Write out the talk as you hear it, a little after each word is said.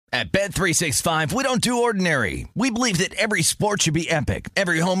At Bet365, we don't do ordinary. We believe that every sport should be epic.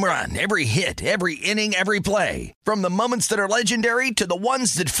 Every home run, every hit, every inning, every play. From the moments that are legendary to the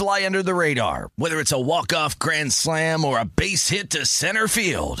ones that fly under the radar. Whether it's a walk-off grand slam or a base hit to center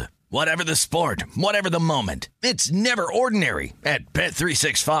field. Whatever the sport, whatever the moment. It's never ordinary at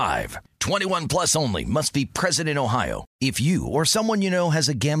Bet365. 21 plus only. Must be present in Ohio. If you or someone you know has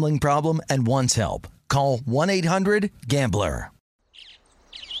a gambling problem and wants help, call 1-800-GAMBLER.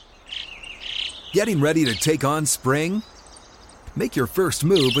 Getting ready to take on spring? Make your first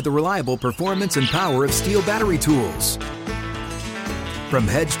move with the reliable performance and power of Steel battery tools. From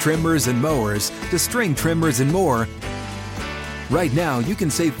hedge trimmers and mowers to string trimmers and more, right now you can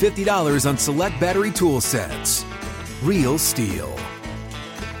save $50 on select battery tool sets. Real Steel.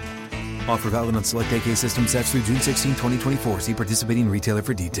 Offer valid on select AK system sets through June 16, 2024. See participating retailer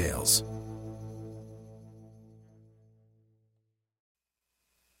for details.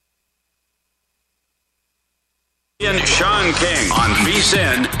 Sean King on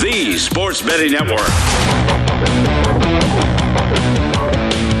VSiN, the Sports Betting Network.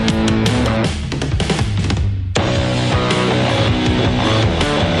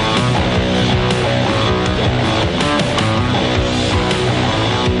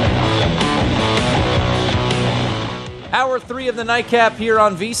 Hour 3 of the Nightcap here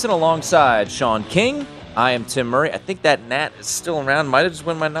on VSiN alongside Sean King. I am Tim Murray. I think that gnat is still around. Might have just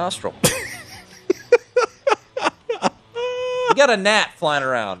went in my nostril. We got a gnat flying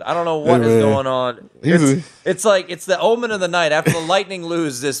around. I don't know what is going on. It's like it's the omen of the night. After the Lightning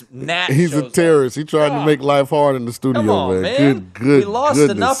lose, this gnat. He's a terrorist. He's trying to make life hard in the studio, Come on, man. We lost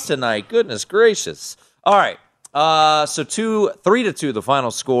enough tonight. Goodness gracious. All right. So 3-2 the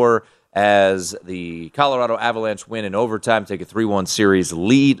final score as the Colorado Avalanche win in overtime, take a 3-1 series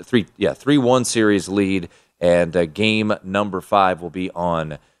lead. 3-1 series lead, and game number 5 will be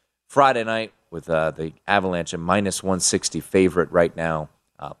on Friday night, with the Avalanche a minus 160 favorite right now.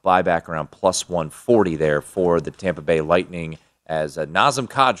 Buyback around plus 140 there for the Tampa Bay Lightning as Nazem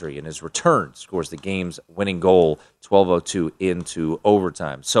Kadri in his return scores the game's winning goal, 12:02 into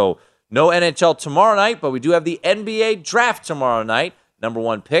overtime. So no NHL tomorrow night, but we do have the NBA draft tomorrow night. Number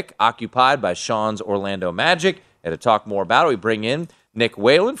 1 pick occupied by Sean's Orlando Magic. And to talk more about it, we bring in Nick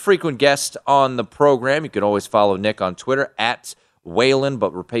Whalen, frequent guest on the program. You can always follow Nick on Twitter at Whalen,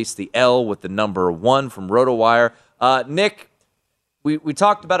 but replace the L with the number 1 from RotoWire. Nick, we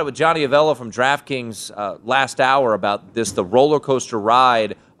talked about it with Johnny Avello from DraftKings last hour about the roller coaster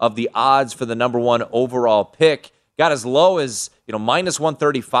ride of the odds for the number 1 overall pick. Got as low as minus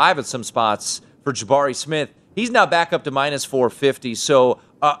 135 at some spots for Jabari Smith. He's now back up to minus 450. So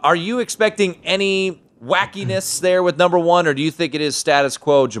are you expecting any wackiness there with number 1, or do you think it is status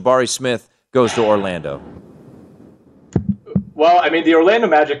quo? Jabari Smith goes to Orlando. Well, I mean, the Orlando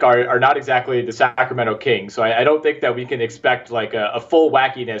Magic are not exactly the Sacramento Kings, so I don't think that we can expect like a full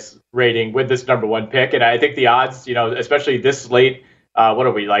wackiness rating with this number 1 pick. And I think the odds, especially this late,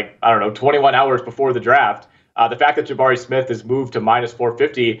 21 hours before the draft, the fact that Jabari Smith has moved to minus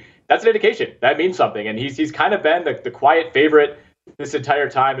 450, that's an indication. That means something. And he's kind of been the quiet favorite this entire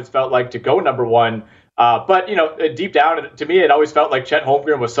time. It's felt like to go number 1. But deep down, to me, it always felt like Chet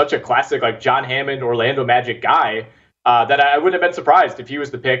Holmgren was such a classic, like John Hammond, Orlando Magic guy. That I wouldn't have been surprised if he was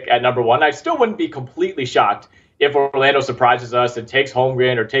the pick at number 1. I still wouldn't be completely shocked if Orlando surprises us and takes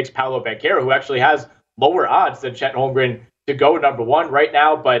Holmgren or takes Paolo Banchero, who actually has lower odds than Chet Holmgren to go number 1 right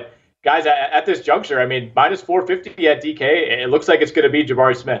now. But guys, at this juncture, I mean, minus 450 at DK, it looks like it's going to be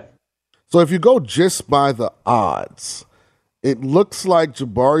Jabari Smith. So if you go just by the odds, it looks like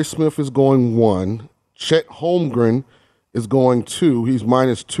Jabari Smith is going 1. Chet Holmgren is going 2. He's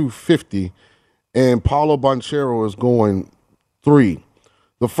minus 250. And Paolo Banchero is going 3.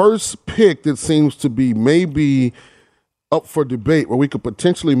 The first pick that seems to be maybe up for debate where we could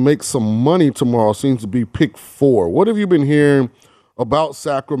potentially make some money tomorrow seems to be pick 4. What have you been hearing about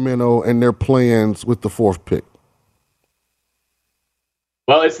Sacramento and their plans with the 4th pick?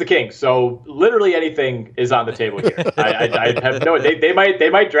 Well, it's the Kings, so literally anything is on the table here. I have no. They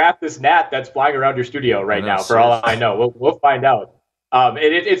might draft this gnat that's flying around your studio right now. For all I know, we'll find out.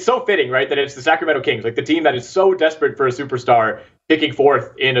 It's so fitting, right, that it's the Sacramento Kings, like the team that is so desperate for a superstar, picking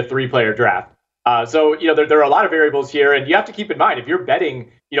 4th in a 3-player draft. So there are a lot of variables here, and you have to keep in mind if you're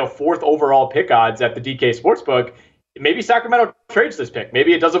betting 4th overall pick odds at the DK Sportsbook, maybe Sacramento trades this pick.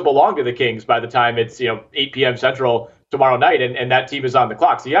 Maybe it doesn't belong to the Kings by the time it's 8 p.m. Central tomorrow night, and that team is on the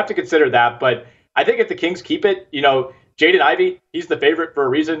clock. So you have to consider that. But I think if the Kings keep it, Jaden Ivey, he's the favorite for a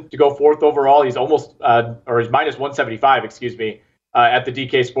reason to go 4th overall. He's almost or he's minus 175, at the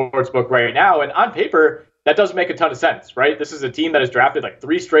DK Sportsbook right now. And on paper, that does make a ton of sense, right? This is a team that has drafted like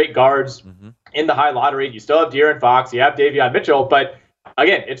 3 straight guards in the high lottery. You still have De'Aaron Fox, you have Davion Mitchell, but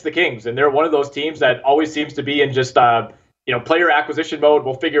again, it's the Kings, and they're one of those teams that always seems to be in just player acquisition mode.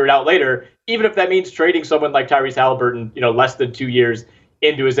 We'll figure it out later, even if that means trading someone like Tyrese Halliburton, less than 2 years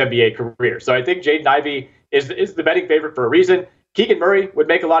into his NBA career. So I think Jaden Ivey is the betting favorite for a reason. Keegan Murray would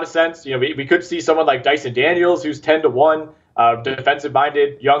make a lot of sense. We could see someone like Dyson Daniels, who's 10-1.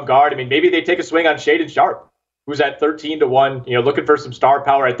 Defensive-minded young guard. I mean, maybe they take a swing on Shaedon Sharpe, who's at 13-1, looking for some star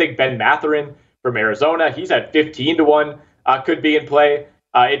power. I think Ben Mathurin from Arizona, he's at 15-1, could be in play.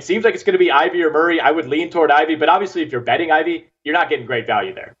 It seems like it's going to be Ivy or Murray. I would lean toward Ivy, but obviously if you're betting Ivy, you're not getting great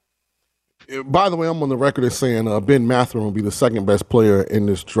value there. By the way, I'm on the record as saying Ben Mathurin will be the second best player in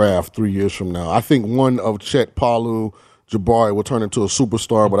this draft 3 years from now. I think one of Chet, Palu, Jabari will turn into a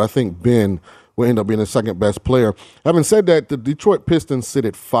superstar, but I think Ben will end up being the second best player. Having said that, the Detroit Pistons sit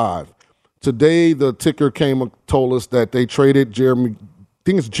at 5. Today, the ticker told us that they traded Jeremy,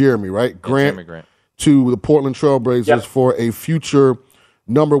 right? Grant, to the Portland Trailblazers for a future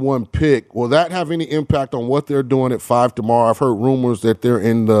number 1 pick. Will that have any impact on what they're doing at 5 tomorrow? I've heard rumors that they're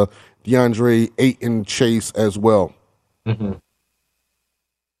in the DeAndre Ayton chase as well. Mm-hmm.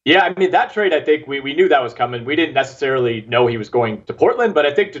 Yeah, I mean, that trade, I think we knew that was coming. We didn't necessarily know he was going to Portland, but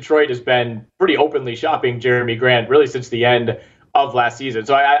I think Detroit has been pretty openly shopping Jeremy Grant really since the end of last season.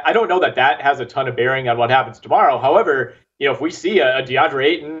 So I don't know that has a ton of bearing on what happens tomorrow. However, if we see a DeAndre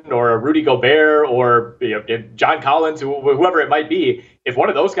Ayton or a Rudy Gobert or John Collins, whoever it might be, if one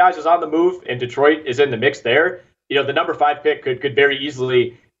of those guys is on the move and Detroit is in the mix there, the number 5 pick could very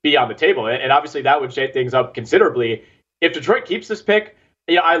easily be on the table. And obviously that would shake things up considerably. If Detroit keeps this pick,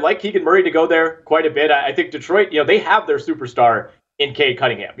 I like Keegan Murray to go there quite a bit. I think Detroit, they have their superstar in Cade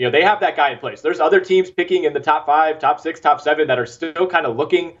Cunningham. They have that guy in place. There's other teams picking in the top 5, top 6, top 7 that are still kind of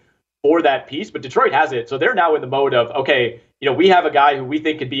looking for that piece, but Detroit has it. So they're now in the mode of, okay, we have a guy who we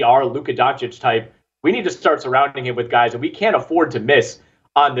think could be our Luka Doncic type. We need to start surrounding him with guys, and we can't afford to miss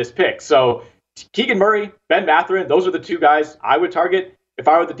on this pick. So Keegan Murray, Ben Mathurin, those are the 2 guys I would target if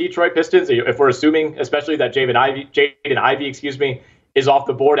I were the Detroit Pistons. If we're assuming, especially that Jaden Ivey, is off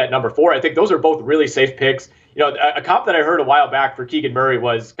the board at number 4. I think those are both really safe picks. A comp that I heard a while back for Keegan Murray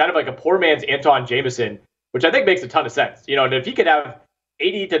was kind of like a poor man's Anton Jameson, which I think makes a ton of sense. And if he could have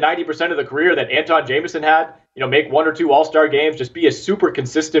 80 to 90% of the career that Anton Jameson had, make 1 or 2 all-star games, just be a super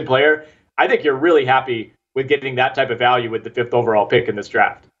consistent player, I think you're really happy with getting that type of value with the 5th overall pick in this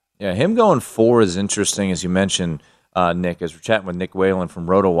draft. Yeah, him going 4 is interesting, as you mentioned, Nick, as we're chatting with Nick Whalen from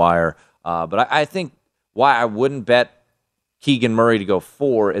RotoWire. But I think why I wouldn't bet Keegan Murray to go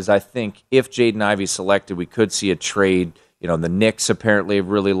 4 is I think if Jaden Ivey selected, we could see a trade. The Knicks apparently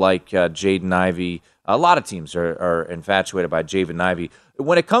really like Jaden Ivey. A lot of teams are infatuated by Jaden Ivey.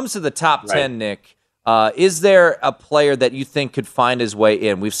 When it comes to the top 10, Nick, is there a player that you think could find his way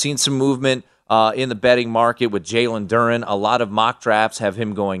in? We've seen some movement in the betting market with Jalen Duren. A lot of mock drafts have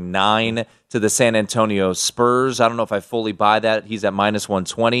him going 9 to the San Antonio Spurs. I don't know if I fully buy that. He's at minus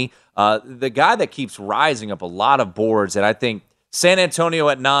 120. The guy that keeps rising up a lot of boards, and I think San Antonio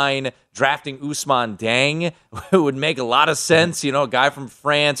at 9, drafting Ousmane Dieng would make a lot of sense. A guy from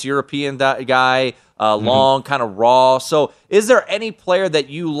France, European guy, long, kind of raw. So is there any player that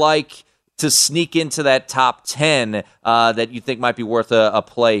you like to sneak into that top 10 that you think might be worth a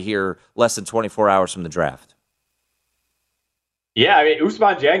play here less than 24 hours from the draft? Yeah, I mean,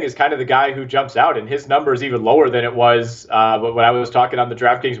 Ousmane Dieng is kind of the guy who jumps out, and his number is even lower than it was when I was talking on the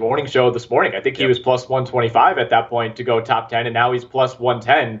DraftKings morning show this morning. I think he was plus 125 at that point to go top 10, and now he's plus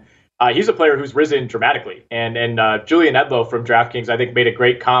 110. He's a player who's risen dramatically. And Julian Edlow from DraftKings, I think, made a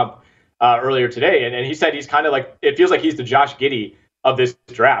great comp earlier today. And he said he's kind of like, it feels like he's the Josh Giddey of this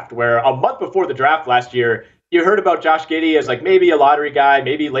draft, where a month before the draft last year, you heard about Josh Giddey as like maybe a lottery guy,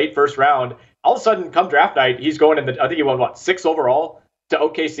 maybe late first round. All of a sudden, come draft night, he's going I think he won, 6 overall to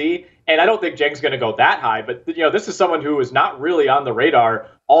OKC. And I don't think Dieng's going to go that high. But, this is someone who is not really on the radar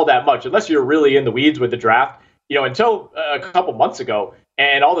all that much, unless you're really in the weeds with the draft, until a couple months ago.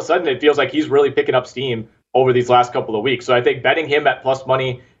 And all of a sudden, it feels like he's really picking up steam over these last couple of weeks. So I think betting him at plus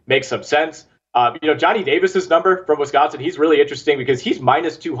money makes some sense. Johnny Davis's number from Wisconsin, he's really interesting because he's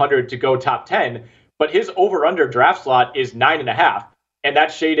minus 200 to go top 10, but his over-under draft slot is 9.5. And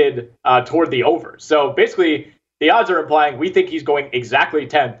that's shaded toward the over. So basically, the odds are implying we think he's going exactly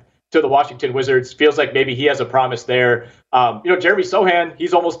 10th to the Washington Wizards. Feels like maybe he has a promise there. Jeremy Sohan,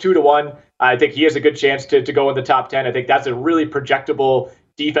 he's almost 2-1. I think he has a good chance to go in the top 10. I think that's a really projectable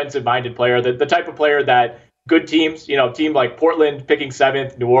defensive-minded player, the type of player that good teams, team like Portland picking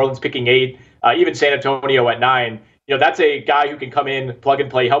 7th, New Orleans picking 8, even San Antonio at 9. That's a guy who can come in, plug and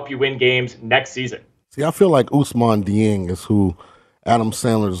play, help you win games next season. See, I feel like Ousmane Dieng is who Adam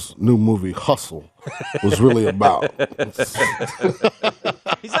Sandler's new movie Hustle was really about.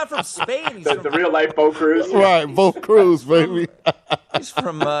 He's not from Spain. He's the real life Bo Cruz. Right, Bo Cruz, baby. He's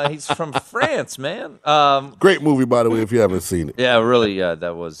from France, man. Great movie, by the way, if you haven't seen it. Yeah, really.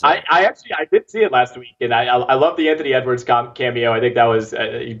 That was. I did see it last week, and I love the Anthony Edwards cameo. I think that was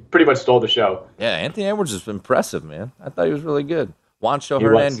he pretty much stole the show. Yeah, Anthony Edwards is impressive, man. I thought he was really good. Juancho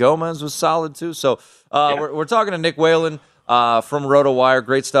Hernan Gomez was solid too. So we're talking to Nick Whalen from RotoWire.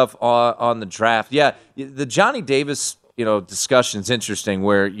 Great stuff on the draft. Yeah, the Johnny Davis discussion is interesting,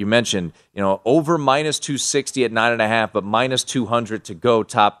 where you mentioned over minus 260 at 9.5, but minus 200 to go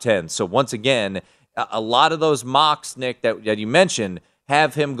top 10. So once again, a lot of those mocks, Nick, that you mentioned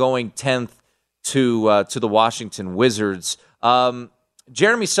have him going 10th to the Washington Wizards.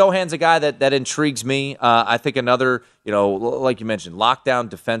 Jeremy Sohan's a guy that intrigues me. I think another, like you mentioned, lockdown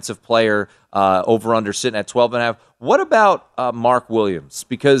defensive player, over-under sitting at 12.5. What about Mark Williams?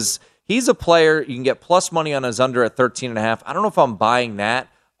 Because he's a player, you can get plus money on his under at 13.5. I don't know if I'm buying that,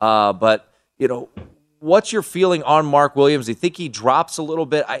 but, what's your feeling on Mark Williams? Do you think he drops a little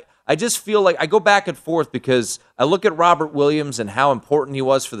bit? I just feel like I go back and forth because I look at Robert Williams and how important he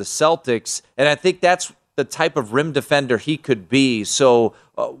was for the Celtics, and I think that's the type of rim defender he could be. So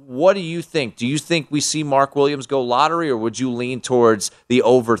what do you think? Do you think we see Mark Williams go lottery, or would you lean towards the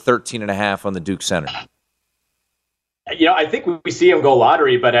over 13.5 on the Duke Center? I think we see him go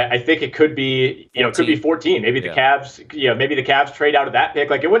lottery, but I think it could be, it could be 14. Maybe the Cavs trade out of that pick.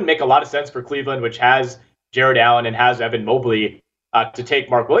 Like, it wouldn't make a lot of sense for Cleveland, which has Jared Allen and has Evan Mobley, to take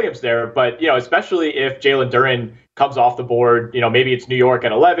Mark Williams there. But, especially if Jalen Duren comes off the board, maybe it's New York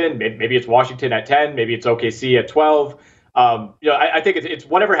at 11, maybe it's Washington at 10, maybe it's OKC at 12. I think it's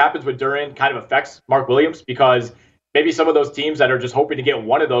whatever happens with Duren kind of affects Mark Williams, because maybe some of those teams that are just hoping to get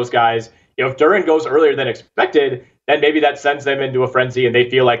one of those guys, if Duren goes earlier than expected, then maybe that sends them into a frenzy and they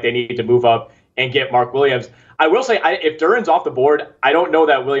feel like they need to move up and get Mark Williams. I will say, if Duren's off the board, I don't know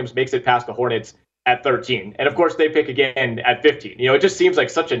that Williams makes it past the Hornets at 13. And of course, they pick again at 15. It just seems like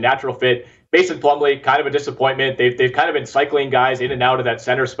such a natural fit. Mason Plumlee, kind of a disappointment. They've kind of been cycling guys in and out of that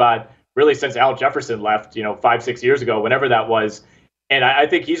center spot really since Al Jefferson left, 5-6 years ago, whenever that was. And I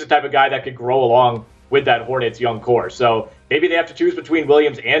think he's the type of guy that could grow along with that Hornets young core. So maybe they have to choose between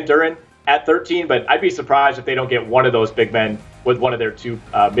Williams and Duren at 13, but I'd be surprised if they don't get one of those big men with one of their two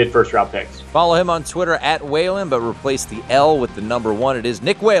mid-first round picks. Follow him on Twitter at Whalen, but replace the L with the number 1. It is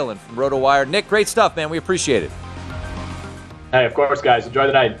Nick Whalen from RotoWire. Nick, great stuff, man. We appreciate it. Hey, of course, guys. Enjoy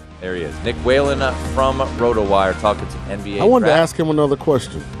the night. There he is. Nick Whalen from RotoWire talking some NBA. I wanted to ask him another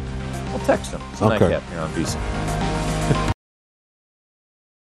question. We'll text him. It's okay. Nightcap here on VSiN.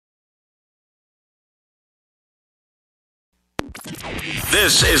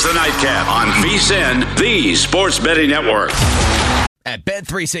 This is the Nightcap on VSiN, the Sports Betting Network. At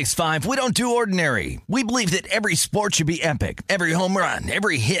Bet365, we don't do ordinary. We believe that every sport should be epic. Every home run,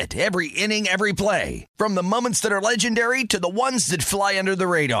 every hit, every inning, every play. From the moments that are legendary to the ones that fly under the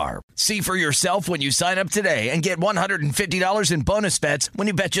radar. See for yourself when you sign up today and get $150 in bonus bets when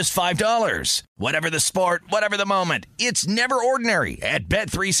you bet just $5. Whatever the sport, whatever the moment, it's never ordinary at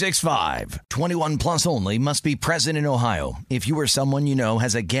Bet365. 21 plus only. Must be present in Ohio. If you or someone you know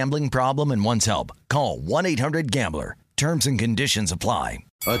has a gambling problem and wants help, call 1-800-GAMBLER. Terms and conditions apply.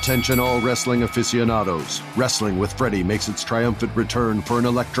 Attention all wrestling aficionados. Wrestling with Freddie makes its triumphant return for an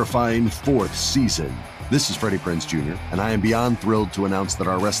electrifying 4th season. This is Freddie Prinze Jr., and I am beyond thrilled to announce that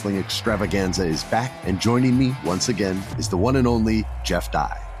our wrestling extravaganza is back, and joining me once again is the one and only Jeff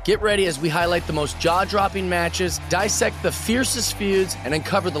Dye. Get ready as we highlight the most jaw-dropping matches, dissect the fiercest feuds, and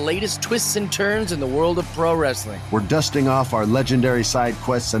uncover the latest twists and turns in the world of pro wrestling. We're dusting off our legendary side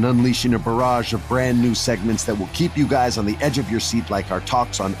quests and unleashing a barrage of brand new segments that will keep you guys on the edge of your seat, like our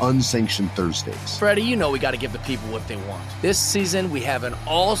talks on Unsanctioned Thursdays. Freddie, you know we got to give the people what they want. This season, we have an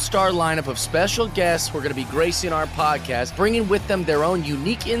all-star lineup of special guests who are going to be gracing our podcast, bringing with them their own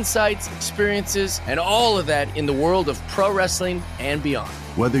unique insights, experiences, and all of that in the world of pro wrestling and beyond.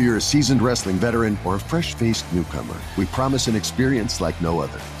 Whether you're a seasoned wrestling veteran or a fresh-faced newcomer, we promise an experience like no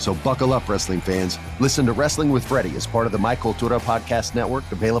other. So buckle up, wrestling fans. Listen to Wrestling with Freddie as part of the My Cultura Podcast Network,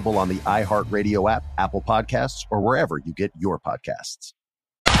 available on the iHeartRadio app, Apple Podcasts, or wherever you get your podcasts.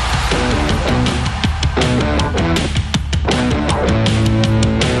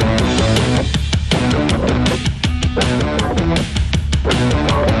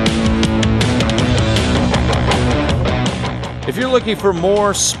 If you're looking for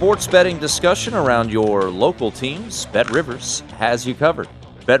more sports betting discussion around your local teams, BetRivers has you covered.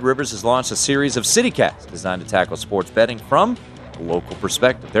 BetRivers has launched a series of CityCasts designed to tackle sports betting from local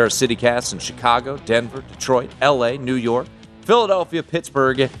perspective. There are CityCasts in Chicago, Denver, Detroit, LA, New York, Philadelphia,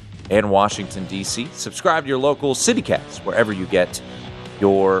 Pittsburgh, and Washington, D.C. Subscribe to your local CityCast wherever you get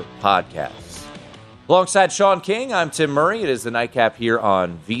your podcasts. Alongside Sean King, I'm Tim Murray. It is the Nightcap here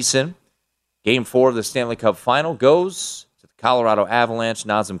on VSiN. Game 4 of the Stanley Cup Final goes to the Colorado Avalanche.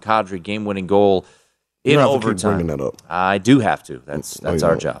 Nazem Kadri game-winning goal in overtime. Keep bringing that up. I do have to. That's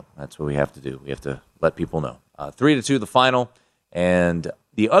our job. That's what we have to do. We have to let people know. 3-2 the final, and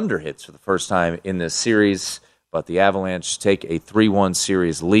the under hits for the first time in this series, but the Avalanche take a 3-1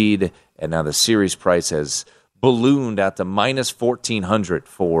 series lead, and now the series price has ballooned out to minus 1,400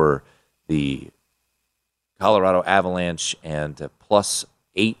 for the Colorado Avalanche and plus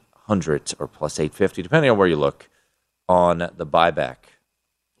 800 or plus 850, depending on where you look, on the buyback.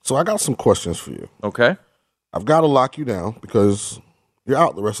 So I got some questions for you. Okay. I've got to lock you down because you're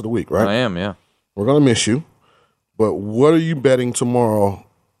out the rest of the week, right? I am, yeah. We're going to miss you. But what are you betting tomorrow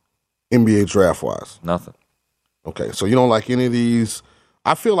NBA draft-wise? Nothing. Okay, so you don't like any of these.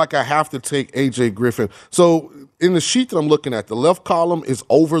 I feel like I have to take A.J. Griffin. So in the sheet that I'm looking at, the left column is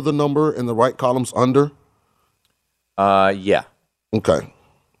over the number and the right column's under? Yeah. Okay.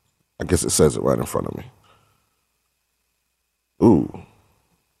 I guess it says it right in front of me. Ooh.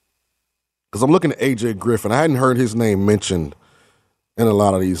 Because I'm looking at A.J. Griffin. I hadn't heard his name mentioned in a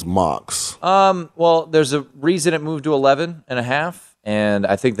lot of these mocks. Well, there's a reason it moved to 11.5, and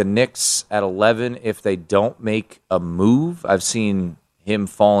I think the Knicks at 11, if they don't make a move, I've seen him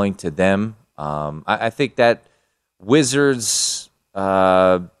falling to them. I think that Wizards,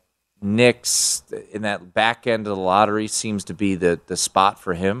 Knicks in that back end of the lottery seems to be the spot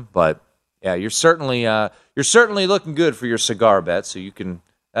for him. But yeah, you're certainly looking good for your cigar bet. So you can.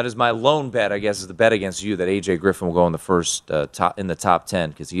 That is my lone bet, I guess, is the bet against you that A.J. Griffin will go in the first in the top 10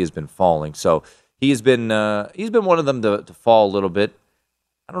 because he has been falling. So he's been one of them to fall a little bit.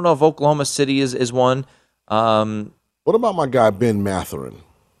 I don't know if Oklahoma City is one. What about my guy Ben Mathurin?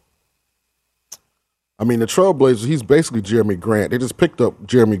 I mean, the Trailblazers, he's basically Jeremy Grant. They just picked up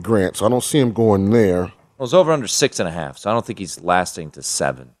Jeremy Grant, so I don't see him going there. Well, it's over under 6.5, so I don't think he's lasting to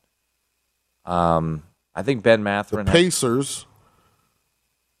 7. I think Ben Mathurin. The Pacers.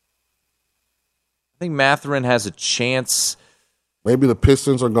 I think Mathurin has a chance. Maybe the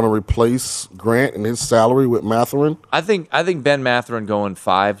Pistons are going to replace Grant and his salary with Mathurin. I think Ben Mathurin going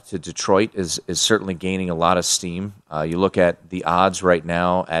 5 to Detroit is certainly gaining a lot of steam. You look at the odds right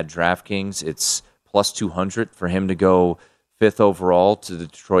now at DraftKings, it's plus 200 for him to go 5th overall to the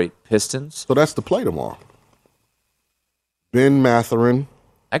Detroit Pistons. So that's the play tomorrow. Ben Mathurin.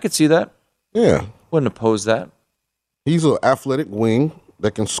 I could see that. Yeah. Wouldn't oppose that. He's an athletic wing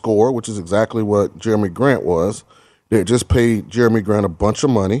that can score, which is exactly what Jeremy Grant was. They just paid Jeremy Grant a bunch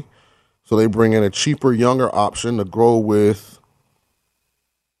of money, so they bring in a cheaper, younger option to grow with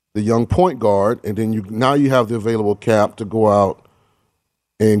the young point guard, and then now you have the available cap to go out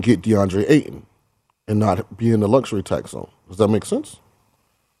and get DeAndre Ayton and not be in the luxury tax zone. Does that make sense?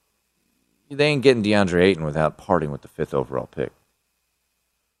 They ain't getting DeAndre Ayton without parting with the 5th overall pick.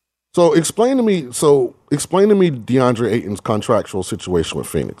 So explain to me DeAndre Ayton's contractual situation with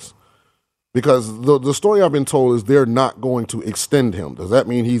Phoenix. Because the story I've been told is they're not going to extend him. Does that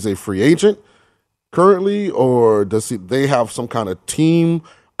mean he's a free agent currently, or they have some kind of team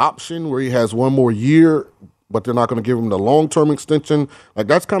option where he has one more year, but they're not going to give him the long-term extension? Like,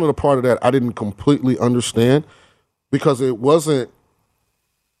 that's kind of the part of that I didn't completely understand, because it wasn't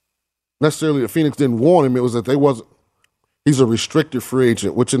necessarily that Phoenix didn't want him. It was that he's a restricted free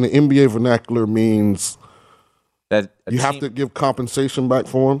agent, which in the NBA vernacular means that you have to give compensation back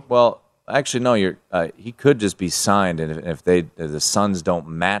for him. Well, actually, no. He could just be signed, and if the Suns don't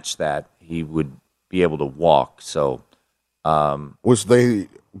match that, he would be able to walk. So, which they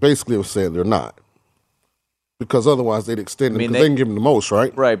basically have said they're not, because otherwise they'd extend him. Because they can give him the most,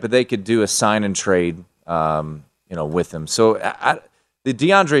 right? Right, but they could do a sign and trade, with him. So the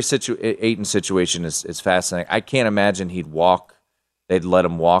DeAndre Ayton situation is fascinating. I can't imagine he'd walk. They'd let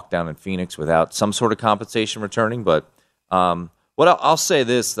him walk down in Phoenix without some sort of compensation returning. But I'll say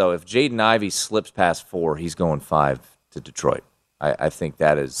this, though. If Jaden Ivey slips past 4, he's going 5 to Detroit. I think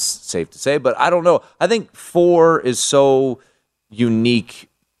that is safe to say. But I don't know. I think 4 is so unique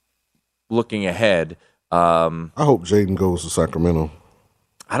looking ahead. I hope Jaden goes to Sacramento.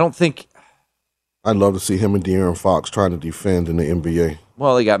 I don't think... I'd love to see him and De'Aaron Fox trying to defend in the NBA.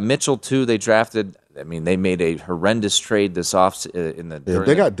 Well, they got Mitchell, too. They drafted... I mean, they made a horrendous trade this off in the. Yeah,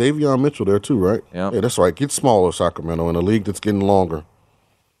 they got Davion Mitchell there too, right? Yeah, that's right. Get smaller, Sacramento, in a league that's getting longer.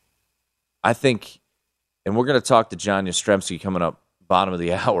 I think, and we're going to talk to John Yastrzemski coming up bottom of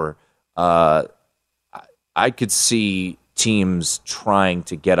the hour. I could see teams trying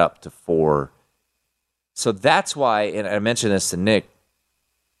to get up to 4. So that's why, and I mentioned this to Nick,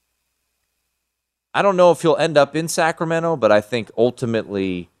 I don't know if he'll end up in Sacramento, but I think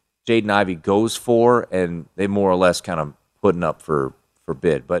ultimately Jaden Ivey goes 4, and they more or less kind of putting up for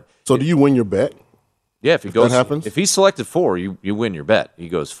bid. But so do you win your bet? Yeah, if that happens, if he's selected 4, you win your bet. He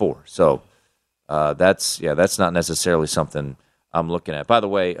goes 4. So that's not necessarily something I'm looking at. By the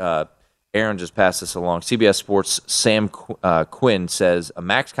way, Aaron just passed this along. CBS Sports' Sam Quinn says a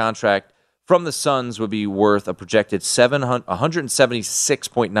max contract from the Suns would be worth a projected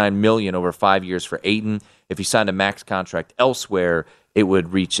 $176.9 million over 5 years for Ayton. If he signed a max contract elsewhere, it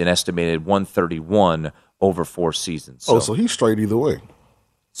would reach an estimated $131 over 4 seasons. So he's straight either way.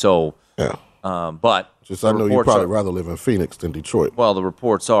 So yeah, but just I know you'd probably rather live in Phoenix than Detroit. Well, the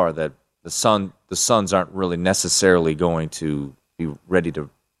reports are that the Suns aren't really necessarily going to be ready to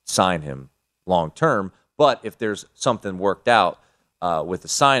sign him long term. But if there's something worked out with the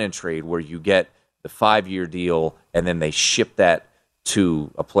sign and trade where you get the 5-year deal and then they ship that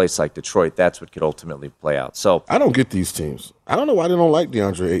to a place like Detroit, that's what could ultimately play out. So I don't get these teams. I don't know why they don't like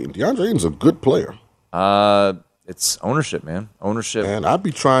DeAndre Ayton. DeAndre Ayton's a good player. It's ownership, man. Ownership. And I'd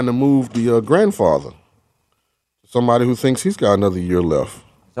be trying to move the grandfather. Somebody who thinks he's got another year left.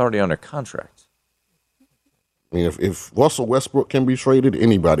 He's already under contract. I mean, if Russell Westbrook can be traded,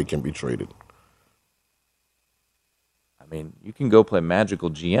 anybody can be traded. I mean, you can go play magical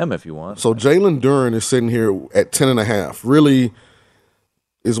GM if you want. So Jalen Duren is sitting here at 10.5. Really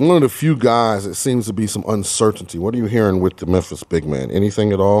is one of the few guys that seems to be some uncertainty. What are you hearing with the Memphis big man?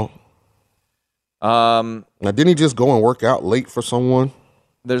 Anything at all? Now, didn't he just go and work out late for someone?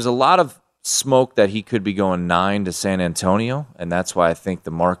 There's a lot of smoke that he could be going 9 to San Antonio, and that's why I think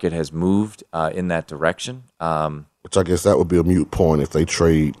the market has moved in that direction. Which I guess that would be a moot point if they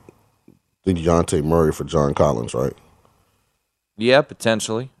trade DeJounte Murray for John Collins, right? Yeah,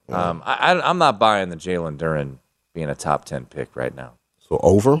 potentially. Yeah. I'm not buying the Jalen Duren being a top 10 pick right now. So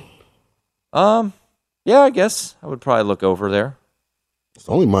over? Yeah, I guess I would probably look over there. It's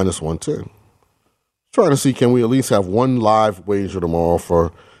only minus 110. Trying to see, can we at least have one live wager tomorrow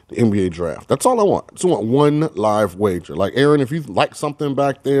for the NBA draft? That's all I want. I just want one live wager. Like, Aaron, if you like something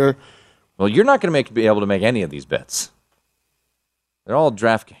back there. Well, you're not going to be able to make any of these bets. They're all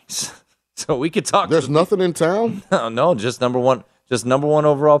DraftKings. So we could talk. There's nothing in town? No, just number one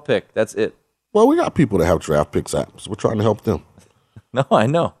overall pick. That's it. Well, we got people that have draft picks apps. We're trying to help them. No, I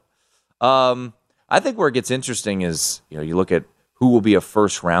know. I think where it gets interesting is, you look at who will be a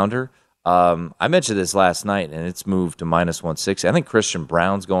first rounder. I mentioned this last night, and it's moved to minus 160. I think Christian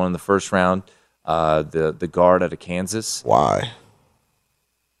Brown's going in the first round, the guard out of Kansas. Why?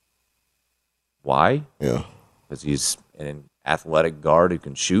 Yeah. Because he's an athletic guard who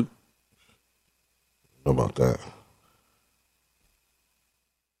can shoot. How about that?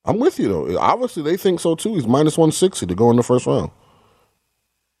 I'm with you, though. Obviously, they think so, too. He's minus 160 to go in the first round.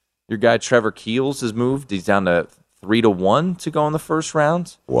 Your guy, Trevor Keels, has moved. He's down to 3-1 to go in the first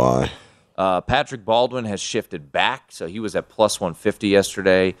round. Why? Patrick Baldwin has shifted back, so he was at plus 150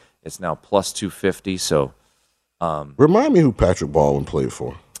 yesterday. It's now plus 250. So, remind me who Patrick Baldwin played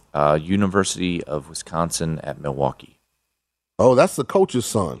for. University of Wisconsin at Milwaukee. Oh, that's the coach's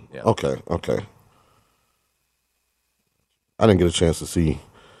son. Yeah. Okay. I didn't get a chance to see.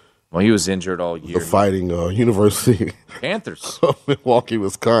 Well, he was injured all year. The fighting University Panthers of Milwaukee,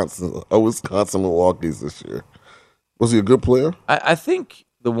 Wisconsin. Wisconsin Milwaukee's this year. Was he a good player? I think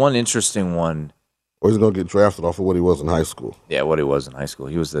the one interesting one. Or he's going to get drafted off of what he was in high school. Yeah, what he was in high school.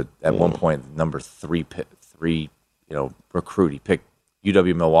 He was at one point number 3 recruit. He picked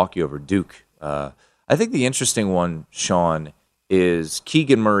UW Milwaukee over Duke. I think the interesting one, Sean, is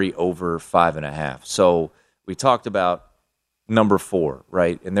Keegan Murray over 5.5. So we talked about number 4,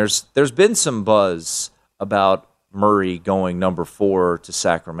 right? And there's been some buzz about Murray going number 4 to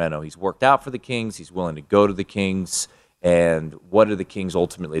Sacramento. He's worked out for the Kings. He's willing to go to the Kings. And what do the Kings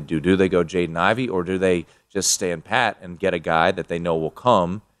ultimately do? Do they go Jaden Ivey, or do they just stand pat and get a guy that they know will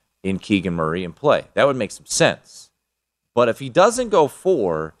come in Keegan Murray and play? That would make some sense. But if he doesn't go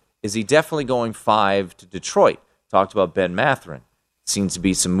 4, is he definitely going 5 to Detroit? Talked about Ben Mathurin. Seems to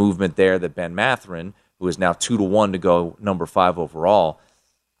be some movement there that Ben Mathurin, who is now 2-1 to go number 5 overall.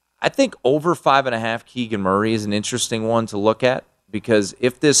 I think over 5.5 Keegan Murray is an interesting one to look at, because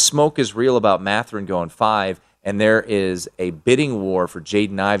if this smoke is real about Mathurin going 5 and there is a bidding war for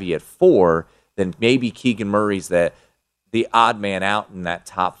Jaden Ivey at 4, then maybe Keegan Murray's the odd man out in that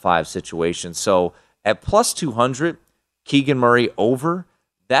top 5 situation. So at plus 200, Keegan Murray over,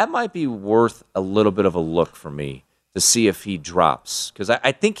 that might be worth a little bit of a look for me to see if he drops. Because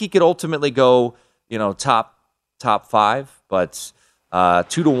I think he could ultimately go, top top 5, but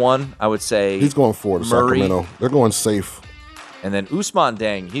 2-1, I would say. He's going 4 to Murray. Sacramento. They're going safe. And then Ousmane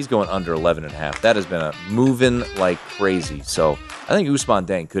Dieng, he's going under 11.5. That has been moving like crazy. So I think Ousmane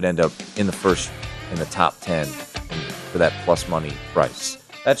Dieng could end up in the top 10 for that plus money price.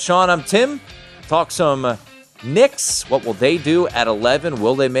 That's Sean. I'm Tim. Talk some Knicks. What will they do at 11?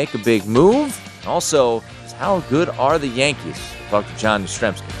 Will they make a big move? And also, how good are the Yankees? We'll talk to John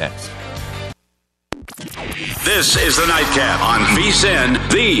Yastrzemski next. This is the Nightcap on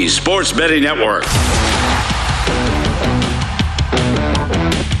VSiN, the Sports Betting Network.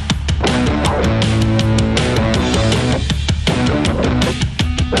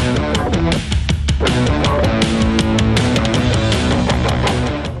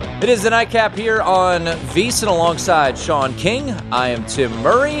 It is the Nightcap here on VSiN alongside Sean King. I am Tim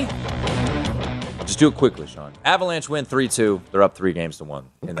Murray. Just do it quickly, Sean. Avalanche win 3-2. They're up 3-1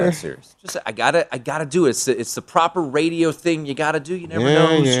 in that series. Just I gotta do it. It's the proper radio thing you gotta do. You never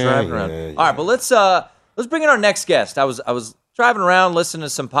know who's driving around. All right, but let's bring in our next guest. I was driving around listening to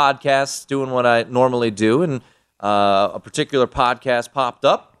some podcasts, doing what I normally do, and a particular podcast popped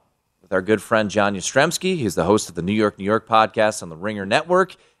up with our good friend John Yastrzemski. He's the host of the New York podcast on the Ringer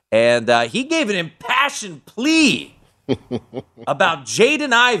Network, and he gave an impassioned plea about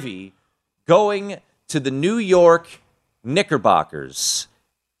Jaden Ivey going to the New York Knickerbockers.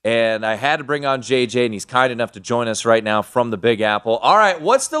 And I had to bring on JJ, and he's kind enough to join us right now from the Big Apple. All right,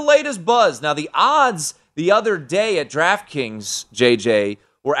 what's the latest buzz? Now, the odds the other day at DraftKings, JJ,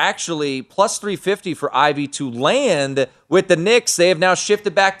 were actually plus 350 for Ivey to land with the Knicks. They have now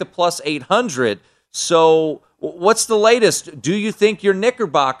shifted back to plus 800. So what's the latest? Do you think your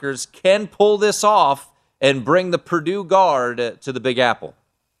Knickerbockers can pull this off and bring the Purdue guard to the Big Apple?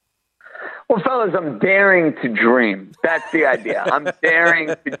 Well, fellas, I'm daring to dream. That's the idea. I'm daring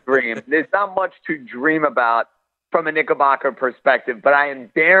to dream. There's not much to dream about from a Knickerbocker perspective, but I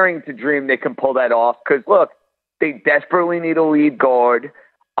am daring to dream they can pull that off because, look, they desperately need a lead guard.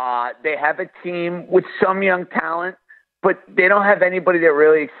 They have a team with some young talent, but they don't have anybody that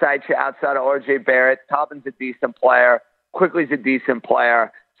really excites you outside of R.J. Barrett. Toppin's a decent player. Quickly's a decent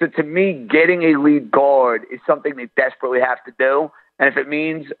player. So to me, getting a lead guard is something they desperately have to do. And if it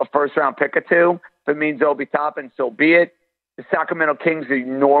means a first-round pick or two, if it means Obi Toppin, so be it. The Sacramento Kings are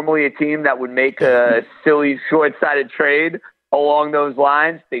normally a team that would make a silly, short-sighted trade along those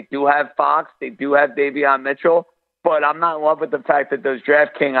lines. They do have Fox. They do have Davion Mitchell. But I'm not in love with the fact that those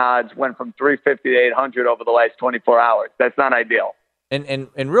DraftKings odds went from 350 to 800 over the last 24 hours. That's not ideal. And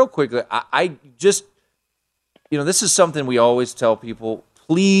real quickly, I just, this is something we always tell people.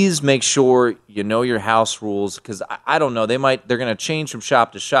 Please make sure you know your house rules because I don't know. They're going to change from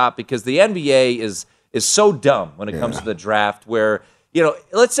shop to shop because the NBA is so dumb when it comes to the draft where,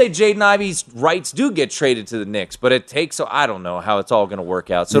 let's say Jaden Ivey's rights do get traded to the Knicks, but it takes, I don't know how it's all going to work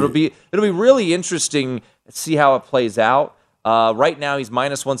out. So it'll be really interesting to see how it plays out. Right now he's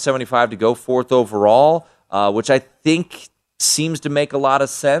minus 175 to go 4th overall, which I think seems to make a lot of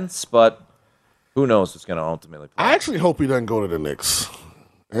sense, but who knows what's going to ultimately play. I actually hope he doesn't go to the Knicks.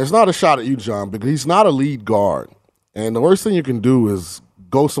 And it's not a shot at you, John, because he's not a lead guard. And the worst thing you can do is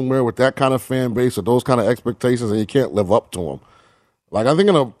go somewhere with that kind of fan base or those kind of expectations and you can't live up to them. Like, I think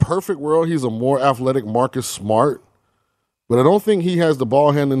in a perfect world, he's a more athletic Marcus Smart. But I don't think he has the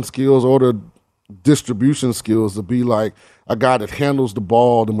ball handling skills or the distribution skills to be like a guy that handles the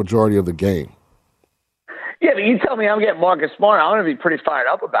ball the majority of the game. Yeah, but you tell me I'm getting Marcus Smart, I'm going to be pretty fired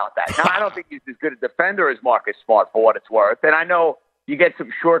up about that. Now, I don't think he's as good a defender as Marcus Smart for what it's worth. And I know you get some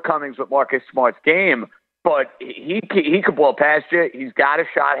shortcomings with Marcus Smart's game, but he could blow past you. He's got a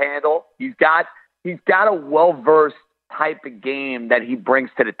shot handle. He's got a well-versed type of game that he brings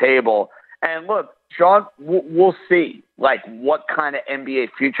to the table. And look, Sean, we'll see like what kind of NBA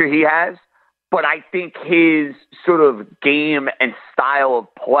future he has. But I think his sort of game and style of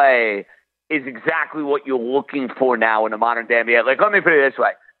play is exactly what you're looking for now in the modern day NBA. Like, let me put it this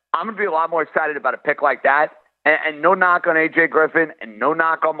way. I'm going to be a lot more excited about a pick like that. And no knock on A.J. Griffin and no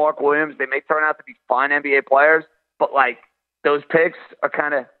knock on Mark Williams. They may turn out to be fine NBA players, but, like, those picks are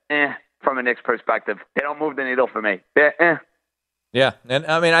kind of from a Knicks perspective. They don't move the needle for me. Yeah, and,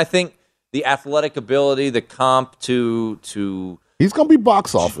 I mean, I think the athletic ability, the comp to he's going to be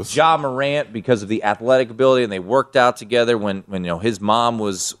box office. Ja Morant because of the athletic ability, and they worked out together when his mom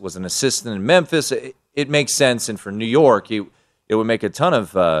was an assistant in Memphis. It makes sense, and for New York, it would make a ton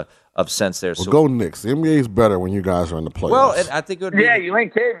of sense there. Well, go Knicks. The NBA is better when you guys are in the playoffs. Well, and I think it would be. Yeah, you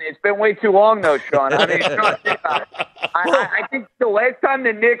ain't kidding. It's been way too long, though, Sean. I mean, I think the last time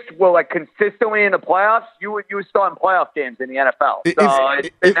the Knicks were consistently in the playoffs, you were starting playoff games in the NFL.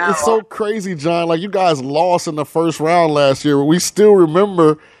 It's so crazy, John. You guys lost in the first round last year. We still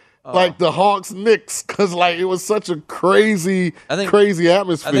remember. The Hawks Knicks, because it was such a crazy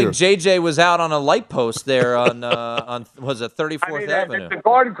atmosphere. I think JJ was out on a light post there on 34th Avenue. The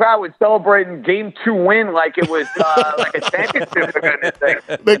Garden crowd was celebrating Game 2 win like it was like a championship, for goodness sake.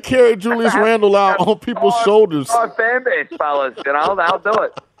 They carried Julius Randle out on people's shoulders. Our fan base, fellas, they'll do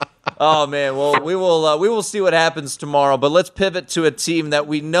it. Oh man, well we will see what happens tomorrow. But let's pivot to a team that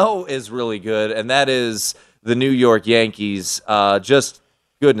we know is really good, and that is the New York Yankees.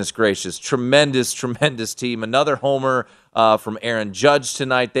 Goodness gracious, tremendous team. Another homer from Aaron Judge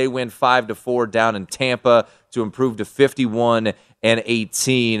tonight. They win 5-4 down in Tampa to improve to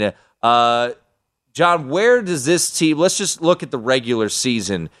 51-18. John, where does this team? Let's just look at the regular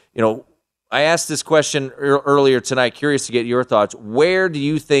season. I asked this question earlier tonight. Curious to get your thoughts. Where do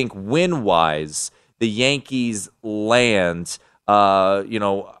you think win-wise the Yankees land?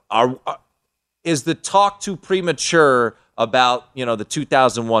 Is the talk too premature about the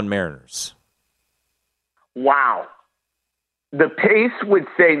 2001 Mariners? Wow. The pace would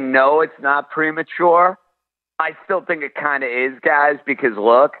say no, it's not premature. I still think it kind of is, guys, because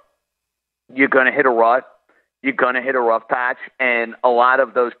look, you're going to hit a rut. You're going to hit a rough patch, and a lot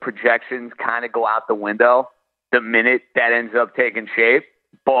of those projections kind of go out the window the minute that ends up taking shape.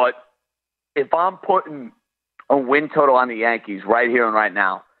 But if I'm putting a win total on the Yankees right here and right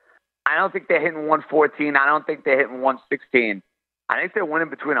now, I don't think they're hitting 114. I don't think they're hitting 116. I think they're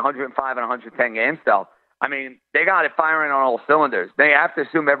winning between 105 and 110 games, though. I mean, they got it firing on all cylinders. They have to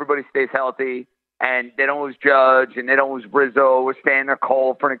assume everybody stays healthy, and they don't lose Judge, and they don't lose Rizzo, or stay in their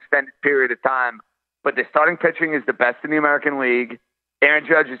cold for an extended period of time. But their starting pitching is the best in the American League. Aaron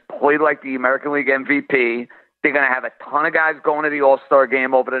Judge has played like the American League MVP. They're going to have a ton of guys going to the All-Star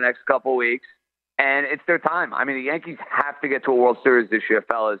game over the next couple of weeks. And it's their time. I mean, the Yankees have to get to a World Series this year,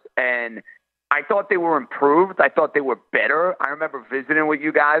 fellas. And I thought they were improved. I thought they were better. I remember visiting with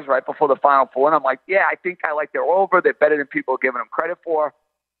you guys right before the Final Four, and I'm like, yeah, I think I like their over. They're better than people are giving them credit for.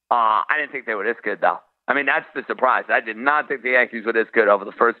 I didn't think they were this good, though. I mean, that's the surprise. I did not think the Yankees were this good over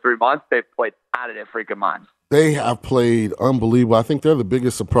the first 3 months. They've played out of their freaking minds. They have played unbelievable. I think they're the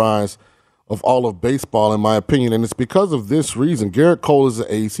biggest surprise of all of baseball, in my opinion, and it's because of this reason. Garrett Cole is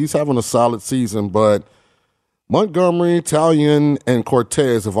the ace. He's having a solid season, but Montgomery, Talion, and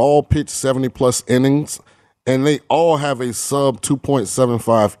Cortez have all pitched 70-plus innings, and they all have a sub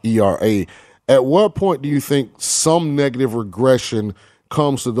 2.75 ERA. At what point do you think some negative regression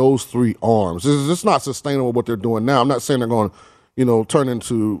comes to those three arms? It's not sustainable what they're doing now. I'm not saying they're going to turn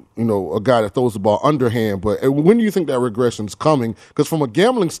into, a guy that throws the ball underhand, but when do you think that regression is coming? Because from a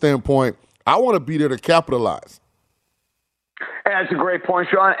gambling standpoint, I want to be there to capitalize. And that's a great point,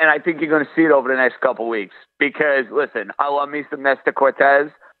 Sean, and I think you're going to see it over the next couple of weeks. Because, listen, I love me some Nestor Cortez.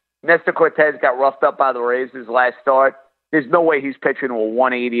 Nestor Cortez got roughed up by the Rays his last start. There's no way he's pitching to a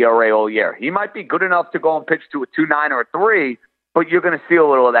 180 ERA all year. He might be good enough to go and pitch to a 2.9 or a 3, but you're going to see a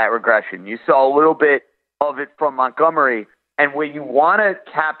little of that regression. You saw a little bit of it from Montgomery. And where you want to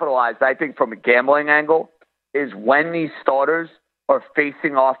capitalize, I think, from a gambling angle, is when these starters are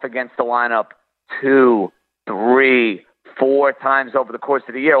facing off against the lineup 2, 3, 4 times over the course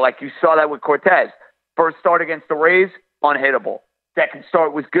of the year. Like you saw that with Cortez. First start against the Rays, unhittable. Second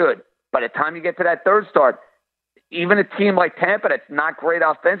start was good. By the time you get to that third start, even a team like Tampa that's not great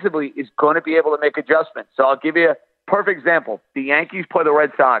offensively is going to be able to make adjustments. So I'll give you a perfect example. The Yankees play the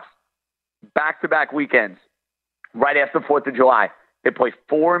Red Sox back-to-back weekends right after 4th of July. They play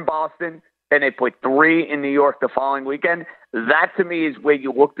 4 in Boston, then they play 3 in New York the following weekend. That, to me, is where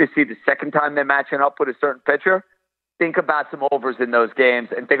you look to see the second time they're matching up with a certain pitcher. Think about some overs in those games,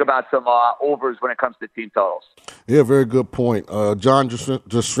 and think about some overs when it comes to team totals. Yeah, very good point. John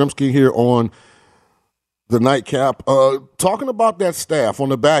Jastrzemski here on the Nightcap. Talking about that staff on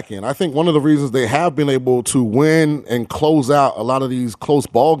the back end, I think one of the reasons they have been able to win and close out a lot of these close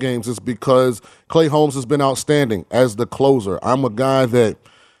ball games is because Clay Holmes has been outstanding as the closer. I'm a guy that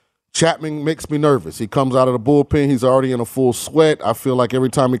Chapman makes me nervous. He comes out of the bullpen. He's already in a full sweat. I feel like every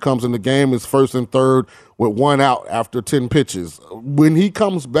time he comes in the game, it's first and third with 1 out after 10 pitches. When he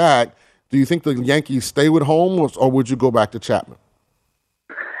comes back, do you think the Yankees stay with Holmes, or would you go back to Chapman?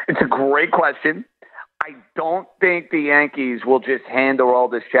 It's a great question. I don't think the Yankees will just handle all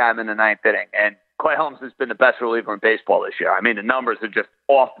this Chapman in the 9th inning. And Clay Holmes has been the best reliever in baseball this year. I mean, the numbers are just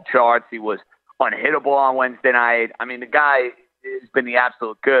off the charts. He was unhittable on Wednesday night. I mean, the guy has been the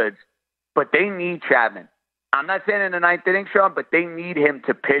absolute goods. But they need Chapman. I'm not saying in the ninth inning, Sean, but they need him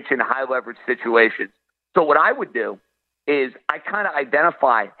to pitch in high-leverage situations. So what I would do is I kind of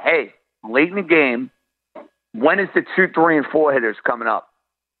identify, hey, late in the game, when is the 2, 3, and 4 hitters coming up?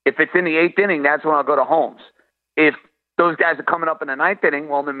 If it's in the 8th inning, that's when I'll go to Holmes. If those guys are coming up in the 9th inning,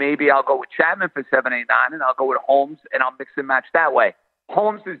 well, then maybe I'll go with Chapman for 7, 8, 9, and I'll go with Holmes, and I'll mix and match that way.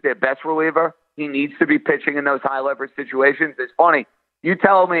 Holmes is their best reliever. He needs to be pitching in those high-leverage situations. It's funny. You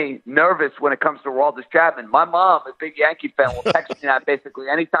tell me nervous when it comes to Aroldis Chapman. My mom, a big Yankee fan, will text me that basically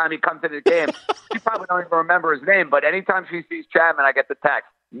anytime he comes into the game. She probably don't even remember his name, but anytime she sees Chapman, I get the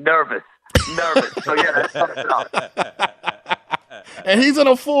text. Nervous. So, yeah, that sums it up. And he's in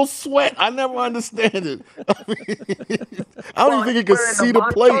a full sweat. I never understand it. I don't even think he can see the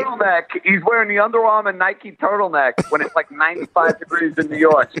plate. Turtleneck. He's wearing the Under Armour Nike turtleneck when it's like 95 degrees in New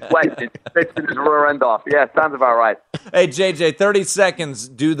York. Sweating. Fits his rear end off. Yeah, sounds about right. Hey, JJ, 30 seconds.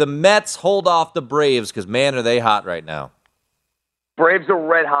 Do the Mets hold off the Braves? Because, man, are they hot right now. Braves are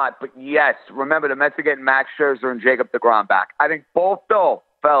red hot, but yes, remember the Mets are getting Max Scherzer and Jacob deGrom back. I think both, though,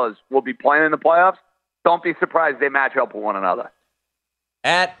 fellas, will be playing in the playoffs. Don't be surprised they match up with one another.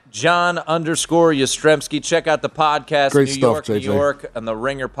 At John_Yastrzemski. Check out the podcast, Great New stuff, York, JJ. New York, on the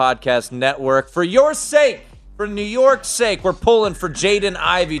Ringer Podcast Network. For your sake, for New York's sake, we're pulling for Jaden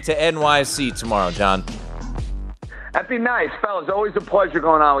Ivey to NYC tomorrow, John. That'd be nice, fellas. Always a pleasure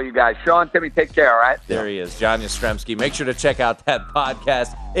going on with you guys. Sean, Timmy, take care, all right? There he is, John Yastrzemski. Make sure to check out that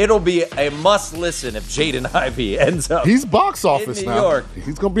podcast. It'll be a must-listen if Jaden Ivey ends up He's box office in New now. York.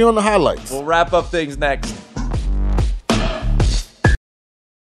 He's going to be on the highlights. We'll wrap up things next.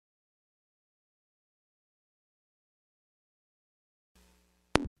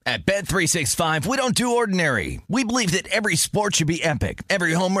 At Bet365, we don't do ordinary. We believe that every sport should be epic.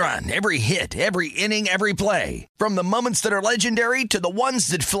 Every home run, every hit, every inning, every play. From the moments that are legendary to the ones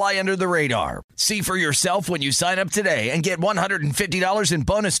that fly under the radar. See for yourself when you sign up today and get $150 in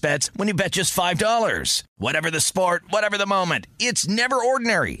bonus bets when you bet just $5. Whatever the sport, whatever the moment, it's never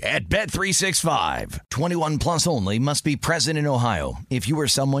ordinary at Bet365. 21 plus only. Must be present in Ohio. If you or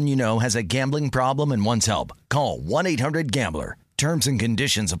someone you know has a gambling problem and wants help, call 1-800-GAMBLER. Terms and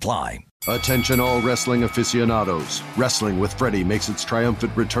conditions apply. Attention all wrestling aficionados. Wrestling with Freddie makes its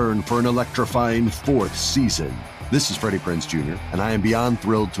triumphant return for an electrifying 4th season. This is Freddie Prinze Jr., and I am beyond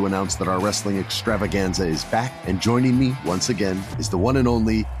thrilled to announce that our wrestling extravaganza is back, and joining me once again is the one and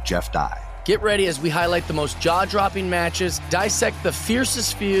only Jeff Dye. Get ready as we highlight the most jaw-dropping matches, dissect the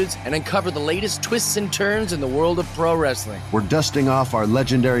fiercest feuds, and uncover the latest twists and turns in the world of pro wrestling. We're dusting off our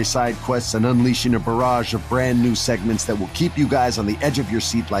legendary side quests and unleashing a barrage of brand new segments that will keep you guys on the edge of your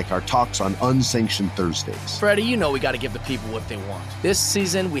seat like our talks on Unsanctioned Thursdays. Freddie, you know we got to give the people what they want. This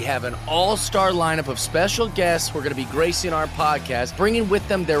season, we have an all-star lineup of special guests who are going to be gracing our podcast, bringing with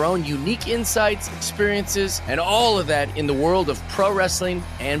them their own unique insights, experiences, and all of that in the world of pro wrestling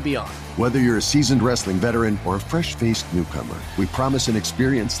and beyond. Whether you're a seasoned wrestling veteran or a fresh-faced newcomer, we promise an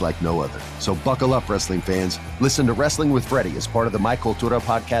experience like no other. So buckle up, wrestling fans. Listen to Wrestling with Freddie as part of the My Cultura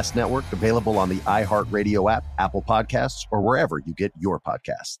Podcast Network, available on the iHeartRadio app, Apple Podcasts, or wherever you get your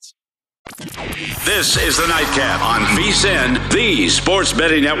podcasts. This is the Nightcap on VSiN, the Sports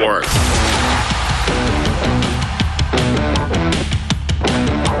Betting Network.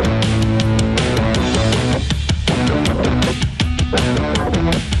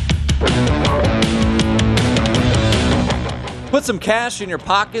 Put some cash in your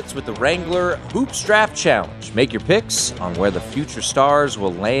pockets with the Wrangler Hoopstrap Challenge. Make your picks on where the future stars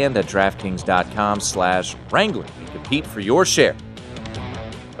will land at DraftKings.com/Wrangler. You compete for your share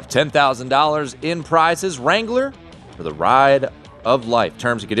of $10,000 in prizes. Wrangler for the ride of life.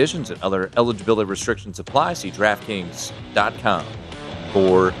 Terms and conditions and other eligibility restrictions apply. See DraftKings.com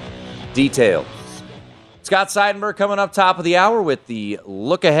for details. Scott Seidenberg coming up top of the hour with the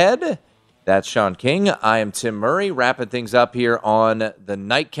look ahead. That's Sean King. I am Tim Murray, wrapping things up here on the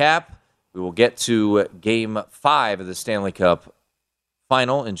Nightcap. We will get to Game 5 of the Stanley Cup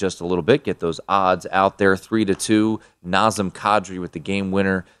Final in just a little bit. Get those odds out there. 3-2. Nazem Kadri with the game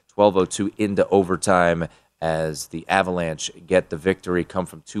winner. 12:02 into overtime as the Avalanche get the victory. Come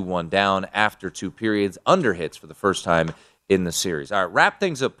from 2-1 down after 2 periods. Under hits for the first time in the series. All right, wrap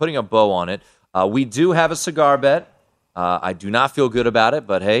things up, putting a bow on it. We do have a cigar bet. I do not feel good about it,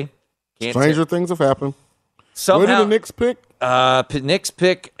 but hey. Stranger things have happened. Somehow, where did the Knicks pick? Knicks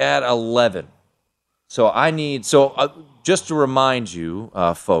pick at 11. So just to remind you,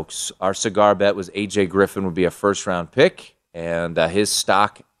 folks, our cigar bet was A.J. Griffin would be a first-round pick, and his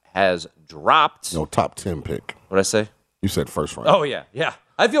stock has dropped. No, top 10 pick. What did I say? You said first round. Oh, yeah.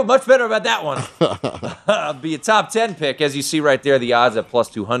 I feel much better about that one. Be a top 10 pick. As you see right there, the odds at plus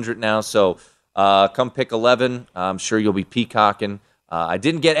 200 now. So come pick 11. I'm sure you'll be peacocking. I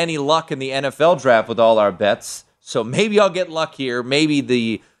didn't get any luck in the NFL draft with all our bets, so maybe I'll get luck here. Maybe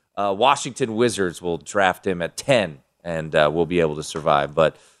the Washington Wizards will draft him at 10, and we'll be able to survive.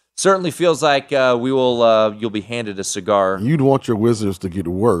 But certainly feels like you'll be handed a cigar. You'd want your Wizards to get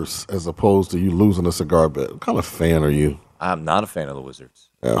worse as opposed to you losing a cigar bet. What kind of fan are you? I'm not a fan of the Wizards.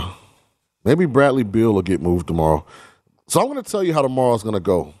 Yeah. Maybe Bradley Beal will get moved tomorrow. So I'm going to tell you how tomorrow's going to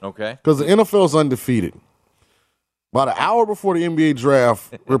go. Okay. Because the NFL's undefeated. About an hour before the NBA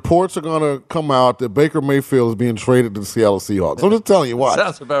draft, reports are going to come out that Baker Mayfield is being traded to the Seattle Seahawks. I'm just telling you, watch.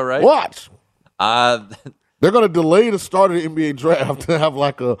 Sounds about right. Watch. They're going to delay the start of the NBA draft to have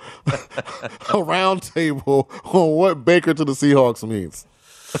like a round table on what Baker to the Seahawks means.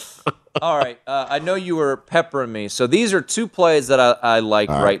 All right. I know you were peppering me. So these are two plays that I like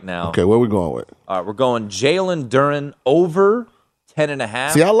right now. Okay, where are we going with? All right, we're going Jalen Duren over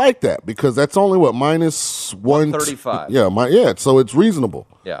 10.5. See, I like that because that's only minus 135. Yeah, so it's reasonable.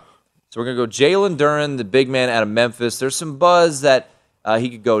 Yeah. So we're going to go Jalen Duren, the big man out of Memphis. There's some buzz that he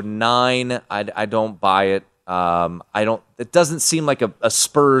could go 9. I don't buy it. It doesn't seem like a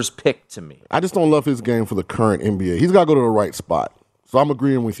Spurs pick to me. I just don't love his game for the current NBA. He's got to go to the right spot. So I'm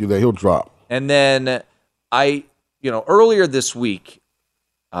agreeing with you that he'll drop. And then earlier this week,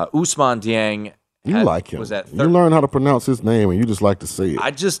 Ousmane Dieng. You like him. You learn how to pronounce his name, and you just like to say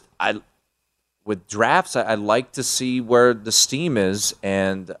it. With drafts, I like to see where the steam is,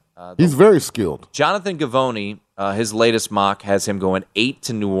 and he's very skilled. Jonathan Givony, his latest mock has him going 8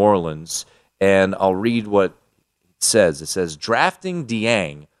 to New Orleans, and I'll read what it says. It says, drafting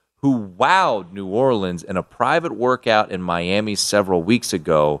Dieng, who wowed New Orleans in a private workout in Miami several weeks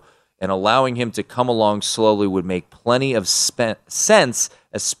ago, and allowing him to come along slowly would make plenty of sense,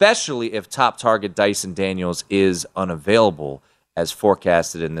 especially if top target Dyson Daniels is unavailable, as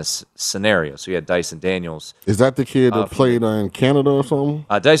forecasted in this scenario. So you had Dyson Daniels. Is that the kid that played in Canada or something?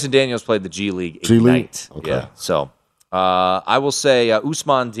 Dyson Daniels played the G League Ignite. Okay. Yeah. So I will say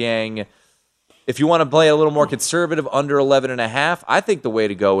Ousmane Dieng, if you want to play a little more conservative, under 11.5, I think the way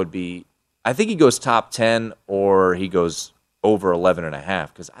to go would be, I think he goes top 10 or he goes over 11.5,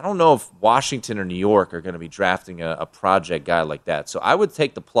 because I don't know if Washington or New York are going to be drafting a project guy like that. So I would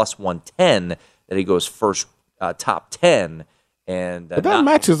take the plus 110 that he goes first, top 10. But that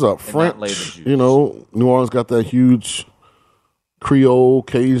matches up. French, New Orleans got that huge Creole,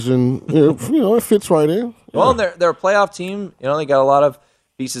 Cajun. It fits right in. Yeah. Well, they're a playoff team. They got a lot of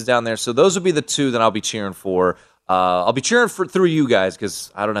pieces down there. So those would be the two that I'll be cheering for. I'll be cheering through you guys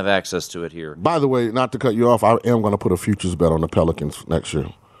because I don't have access to it here. By the way, not to cut you off, I am going to put a futures bet on the Pelicans next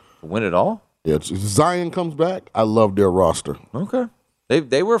year. Win it all? Yeah, Zion comes back. I love their roster. Okay.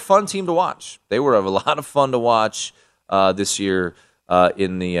 They were a fun team to watch. They were a lot of fun to watch this year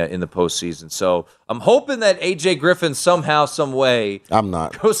in the postseason. So I'm hoping that A.J. Griffin somehow, some way,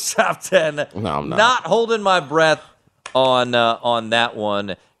 goes top 10. No, I'm not. Not holding my breath on that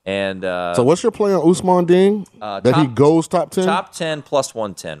one. And so what's your play on Ousmane Dieng? He goes top 10? Top 10 plus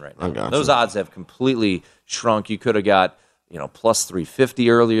 110 right now. I got Those you. odds have completely shrunk. You could have got plus 350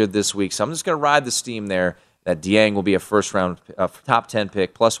 earlier this week. So I'm just going to ride the steam there that Dieng will be a first-round top 10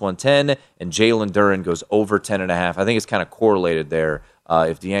 pick, plus 110, and Jalen Duren goes over 10.5. I think it's kind of correlated there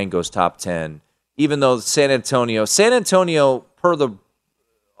if Dieng goes top 10. Even though San Antonio, per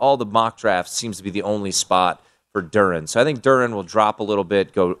all the mock drafts, seems to be the only spot for Duren. So I think Duren will drop a little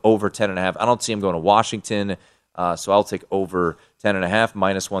bit, go over 10.5. I don't see him going to Washington, so I'll take over 10.5,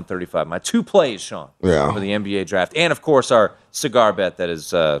 minus 135. My two plays, Sean, for the NBA draft. And, of course, our cigar bet that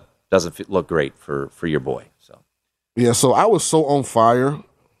is doesn't look great for your boy. So I was so on fire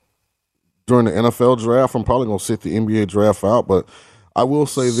during the NFL draft. I'm probably going to sit the NBA draft out, but I will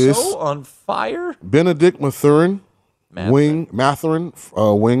say this. So on fire? Benedict Mathurin, wing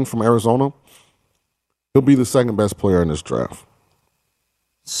from Arizona. He'll be the second best player in this draft.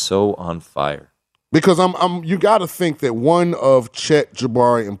 So on fire. Because you got to think that one of Chet,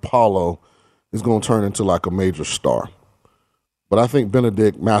 Jabari, and Paulo is going to turn into like a major star. But I think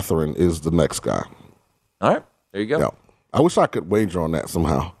Benedict Mathurin is the next guy. All right. There you go. Yeah. I wish I could wager on that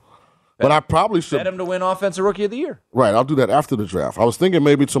somehow. But I probably should. Bet him to win Offensive Rookie of the Year. Right. I'll do that after the draft. I was thinking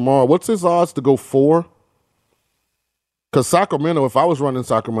maybe tomorrow. What's his odds to go 4? Because Sacramento, if I was running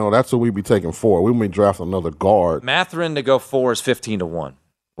Sacramento, that's what we'd be taking 4. We may draft another guard. Mathurin to go 4 is 15 to 1.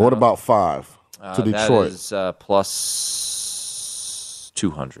 What about 5 to Detroit? That is plus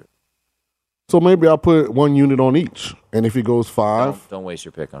 200. So maybe I'll put 1 unit on each. And if he goes 5. Don't waste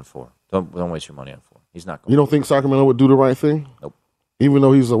your pick on 4. Don't waste your money on 4. He's not going. You don't think Sacramento would do the right thing? Nope. even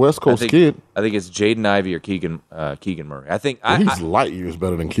though he's a West Coast kid. I think it's Jaden Ivey or Keegan Murray. I think he's light years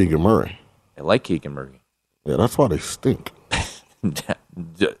better than Keegan Murray. I like Keegan Murray. Yeah, that's why they stink.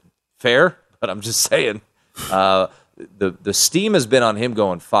 Fair, but I'm just saying. The steam has been on him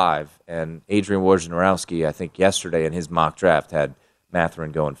going 5, and Adrian Wojnarowski, I think yesterday in his mock draft, had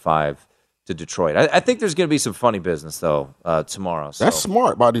Mathurin going 5 to Detroit. I think there's going to be some funny business though tomorrow. So. That's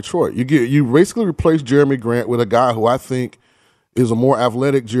smart by Detroit. You basically replace Jeremy Grant with a guy who I think is a more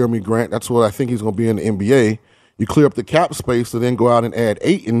athletic Jeremy Grant. That's what I think he's going to be in the NBA. You clear up the cap space to then go out and add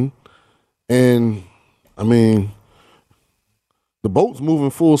Ayton, and I mean, the boat's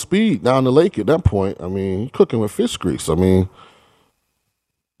moving full speed down the lake at that point. I mean, you're cooking with fish grease. I mean,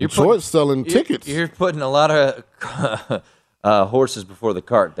 Detroit's selling tickets. You're putting a lot of horses before the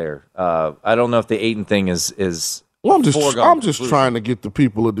cart there. I don't know if the Ayton thing is. Well, I'm just trying to get the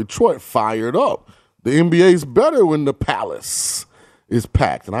people of Detroit fired up. The NBA's better when the Palace is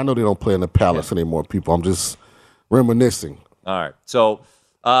packed, and I know they don't play in the Palace anymore. People, I'm just reminiscing. All right, so.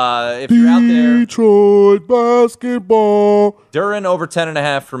 If you're out there, Detroit basketball. Duren over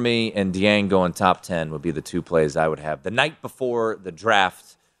 10.5 for me, and Dieng going top 10 would be the 2 plays I would have the night before the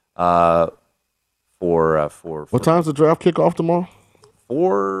draft. For what time's the draft kick off tomorrow?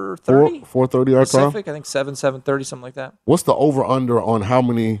 4:30. 4:30 our time. Pacific, I think 7:30, something like that. What's the over under on how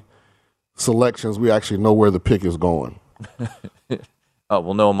many selections we actually know where the pick is going?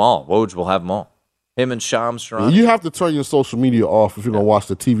 We'll know them all. Woj will have them all. Him and Shams. You have to turn your social media off if you're going to watch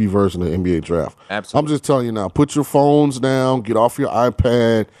the TV version of the NBA draft. Absolutely. I'm just telling you now, put your phones down, get off your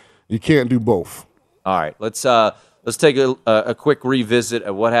iPad. You can't do both. All right, let's take a quick revisit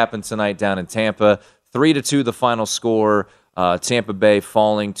of what happened tonight down in Tampa. 3-2 the final score. Tampa Bay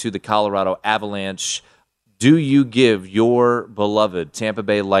falling to the Colorado Avalanche. Do you give your beloved Tampa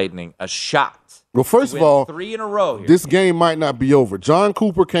Bay Lightning a shot? Well, first of all, 3 in a row here. This game might not be over. John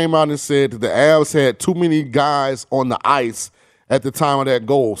Cooper came out and said that the Avs had too many guys on the ice at the time of that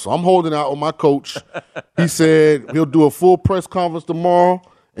goal. So I'm holding out on my coach. He said he'll do a full press conference tomorrow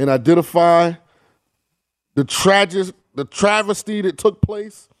and identify the travesty that took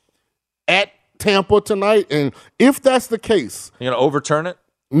place at Tampa tonight. And if that's the case, you're going to overturn it?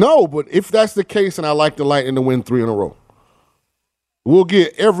 No, but if that's the case, and I like the Lightning to win 3 in a row. We'll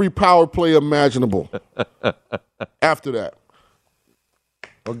get every power play imaginable after that.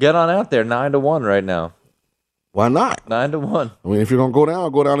 Well, get on out there. 9-1 right now. Why not? 9-1. I mean, if you're going to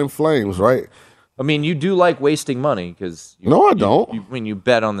go down in flames, right? I mean, you do like wasting money because no, I don't. You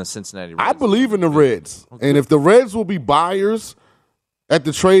bet on the Cincinnati Reds. I believe in the Reds, and if the Reds will be buyers at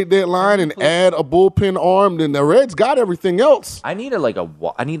the trade deadline and add a bullpen arm, then the Reds got everything else. I need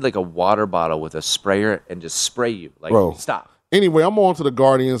a water bottle with a sprayer and just spray you. Like, bro, stop. Anyway, I'm on to the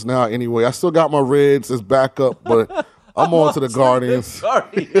Guardians now. Anyway, I still got my Reds as backup, but I'm on to the Guardians.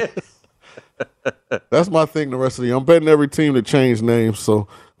 That's my thing the rest of the year. I'm betting every team to change names. So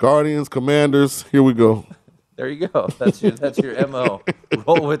Guardians, Commanders, here we go. There you go. That's your MO.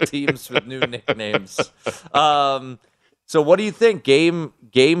 Roll with teams with new nicknames. So what do you think? Game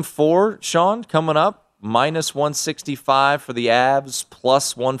 4, Sean, coming up. Minus 165 for the Avs,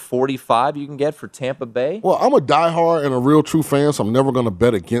 plus 145 you can get for Tampa Bay. Well, I'm a diehard and a real true fan, so I'm never going to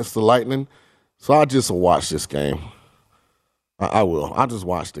bet against the Lightning. So I just watch this game. I will. I'll just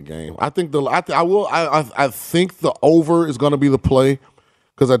watch the game. I think I think the over is going to be the play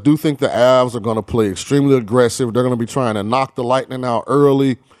because I do think the Avs are going to play extremely aggressive. They're going to be trying to knock the Lightning out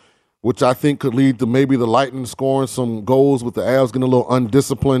early, which I think could lead to maybe the Lightning scoring some goals with the Avs getting a little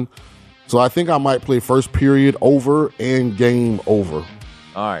undisciplined. So I think I might play first period over and game over.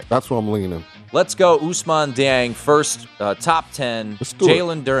 All right. That's what I'm leaning. Let's go Ousmane Dieng, first top 10.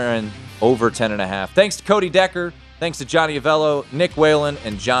 Jalen Duren, over 10.5. Thanks to Cody Decker. Thanks to Johnny Avello, Nick Whalen,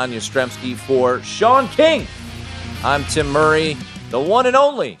 and John Yastrzemski. For Sean King, I'm Tim Murray, the one and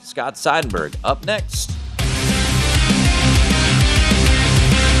only Scott Seidenberg. Up next.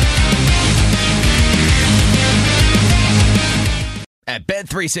 At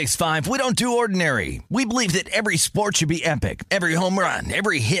Bet365, we don't do ordinary. We believe that every sport should be epic. Every home run,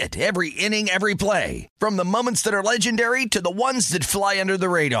 every hit, every inning, every play. From the moments that are legendary to the ones that fly under the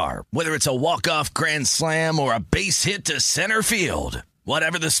radar. Whether it's a walk-off grand slam or a base hit to center field.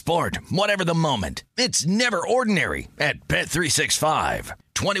 Whatever the sport, whatever the moment. It's never ordinary at Bet365.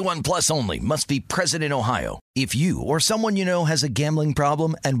 21 plus only. Must be present in Ohio. If you or someone you know has a gambling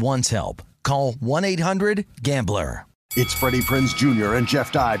problem and wants help, call 1-800-GAMBLER. It's Freddie Prinze Jr. and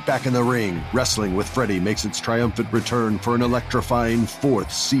Jeff Dye back in the ring. Wrestling with Freddie makes its triumphant return for an electrifying 4th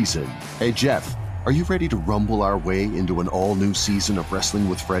season. Hey, Jeff, Are you ready to rumble our way into an all-new season of Wrestling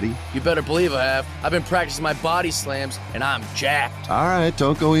with Freddie? You better believe I have. I've been practicing my body slams, and I'm jacked. All right,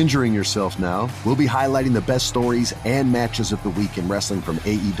 don't go injuring yourself now. We'll be highlighting the best stories and matches of the week in wrestling from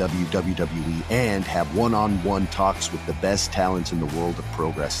AEW, WWE, and have one-on-one talks with the best talents in the world of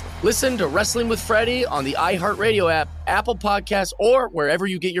pro wrestling. Listen to Wrestling with Freddie on the iHeartRadio app, Apple Podcasts, or wherever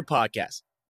you get your podcasts.